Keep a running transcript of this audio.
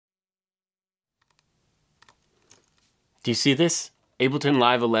Do you see this? Ableton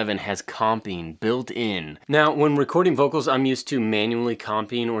Live 11 has comping built in. Now, when recording vocals, I'm used to manually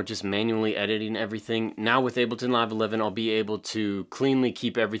comping or just manually editing everything. Now with Ableton Live 11, I'll be able to cleanly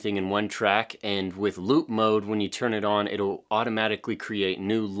keep everything in one track, and with loop mode, when you turn it on, it'll automatically create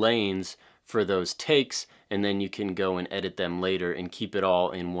new lanes for those takes, and then you can go and edit them later and keep it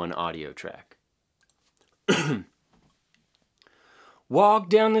all in one audio track. Walk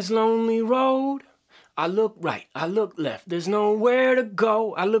down this lonely road. I look right, I look left, there's nowhere to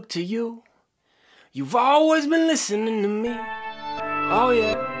go. I look to you. You've always been listening to me. Oh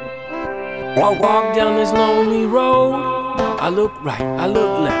yeah. I walk down this lonely road. I look right, I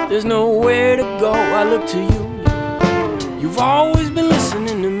look left, there's nowhere to go. I look to you. You've always been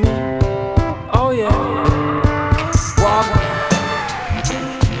listening to me. Oh yeah. Walk,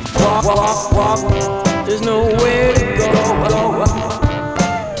 walk, walk, walk. There's nowhere to go.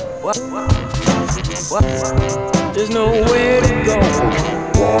 There's nowhere to go.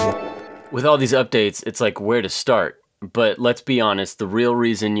 With all these updates, it's like where to start. But let's be honest, the real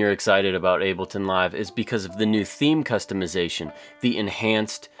reason you're excited about Ableton Live is because of the new theme customization, the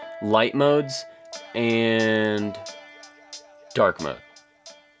enhanced light modes, and dark mode.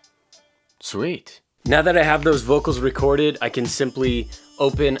 Sweet. Now that I have those vocals recorded, I can simply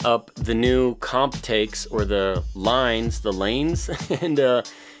open up the new comp takes, or the lines, the lanes, and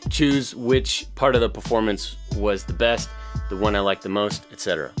choose which part of the performance was the best, the one I like the most,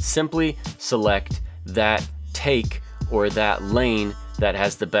 etc. Simply select that take or that lane that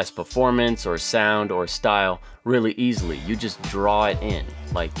has the best performance or sound or style really easily. You just draw it in.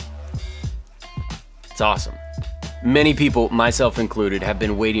 Like, it's awesome. Many people, myself included, have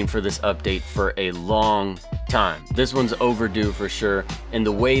been waiting for this update for a long time. This one's overdue for sure, and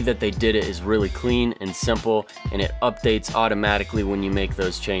the way that they did it is really clean and simple, and it updates automatically when you make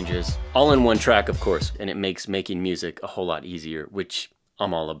those changes. All in one track, of course, and it makes making music a whole lot easier, which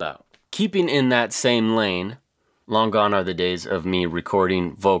I'm all about. Keeping in that same lane, long gone are the days of me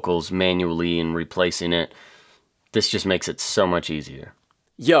recording vocals manually and replacing it. This just makes it so much easier.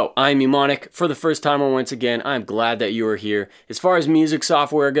 Yo, I'm Mnemonic. For the first time or once again, I'm glad that you are here. As far as music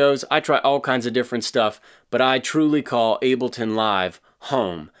software goes, I try all kinds of different stuff, but I truly call Ableton Live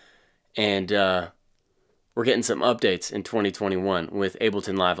home. And we're getting some updates in 2021 with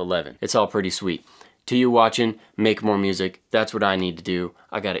Ableton Live 11. It's all pretty sweet. To you watching, make more music. That's what I need to do.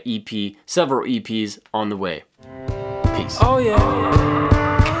 I got an EP, several EPs on the way. Peace. Oh yeah.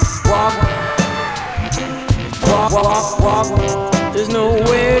 Walk, walk, walk, walk. There's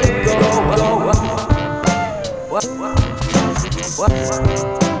nowhere to go.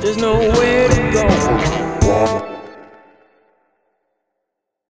 There's nowhere to go.